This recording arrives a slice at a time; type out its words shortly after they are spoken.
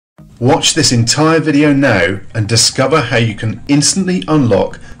Watch this entire video now and discover how you can instantly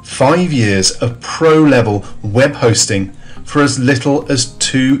unlock 5 years of pro-level web hosting for as little as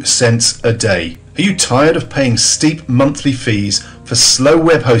 2 cents a day. Are you tired of paying steep monthly fees for slow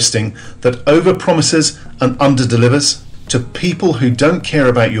web hosting that overpromises and underdelivers? To people who don't care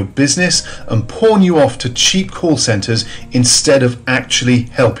about your business and pawn you off to cheap call centers instead of actually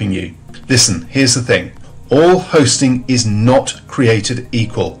helping you. Listen, here's the thing. All hosting is not created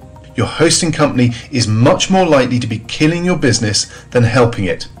equal. Your hosting company is much more likely to be killing your business than helping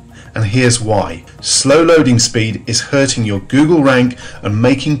it. And here's why. Slow loading speed is hurting your Google rank and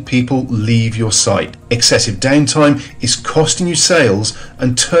making people leave your site. Excessive downtime is costing you sales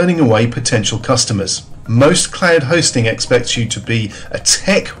and turning away potential customers. Most cloud hosting expects you to be a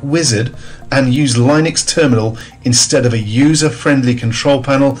tech wizard and use Linux terminal instead of a user-friendly control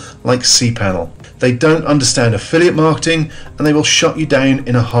panel like cPanel. They don't understand affiliate marketing and they will shut you down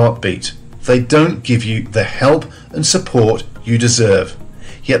in a heartbeat. They don't give you the help and support you deserve.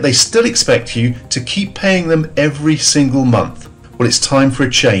 Yet they still expect you to keep paying them every single month. Well, it's time for a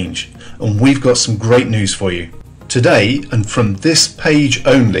change, and we've got some great news for you. Today, and from this page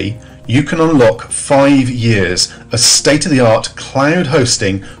only, you can unlock 5 years of state-of-the-art cloud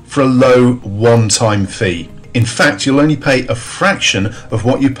hosting for a low one-time fee. In fact, you'll only pay a fraction of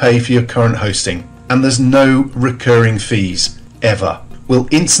what you pay for your current hosting, and there's no recurring fees, ever. We'll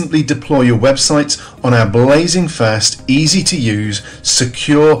instantly deploy your websites on our blazing fast, easy to use,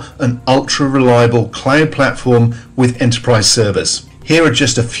 secure and ultra reliable cloud platform with enterprise servers. Here are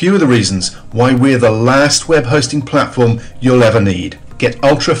just a few of the reasons why we're the last web hosting platform you'll ever need. Get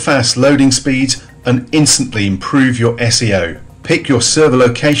ultra fast loading speeds and instantly improve your SEO. Pick your server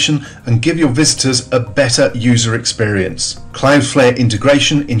location and give your visitors a better user experience. Cloudflare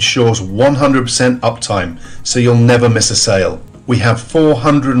integration ensures 100% uptime, so you'll never miss a sale. We have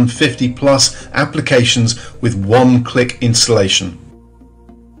 450 plus applications with one-click installation.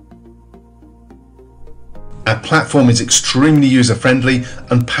 Our platform is extremely user-friendly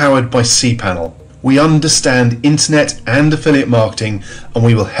and powered by cPanel. We understand internet and affiliate marketing, and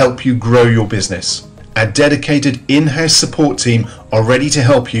we will help you grow your business. Our dedicated in-house support team are ready to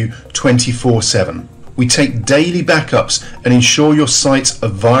help you 24/7. We take daily backups and ensure your sites are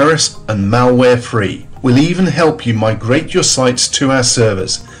virus and malware free. We'll even help you migrate your sites to our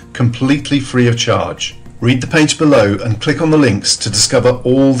servers, completely free of charge. Read the page below and click on the links to discover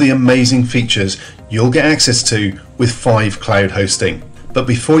all the amazing features you'll get access to with 5 Cloud Hosting. But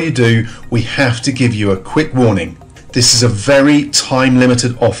before you do, we have to give you a quick warning. This is a very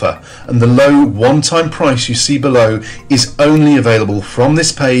time-limited offer, and the low one-time price you see below is only available from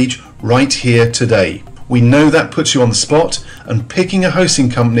this page right here today. We know that puts you on the spot, and picking a hosting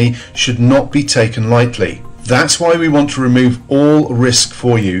company should not be taken lightly. That's why we want to remove all risk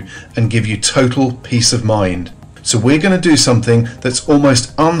for you and give you total peace of mind. So we're going to do something that's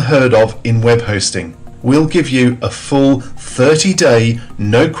almost unheard of in web hosting. We'll give you a full 30-day,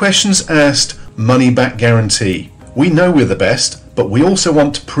 no questions asked, money-back guarantee. We know we're the best, but we also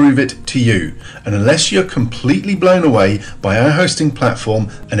want to prove it to you. And unless you're completely blown away by our hosting platform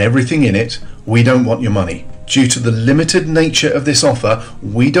and everything in it, we don't want your money. Due to the limited nature of this offer,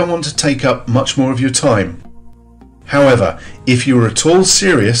 we don't want to take up much more of your time. However, if you're at all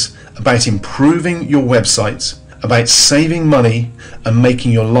serious about improving your websites, about saving money and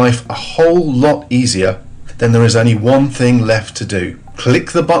making your life a whole lot easier, then there is only one thing left to do.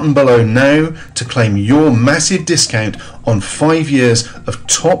 Click the button below now to claim your massive discount on 5 years of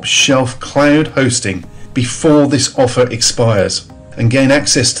top shelf cloud hosting before this offer expires, and gain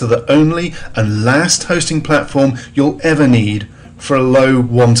access to the only and last hosting platform you'll ever need for a low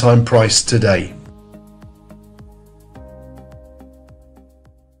one-time price today.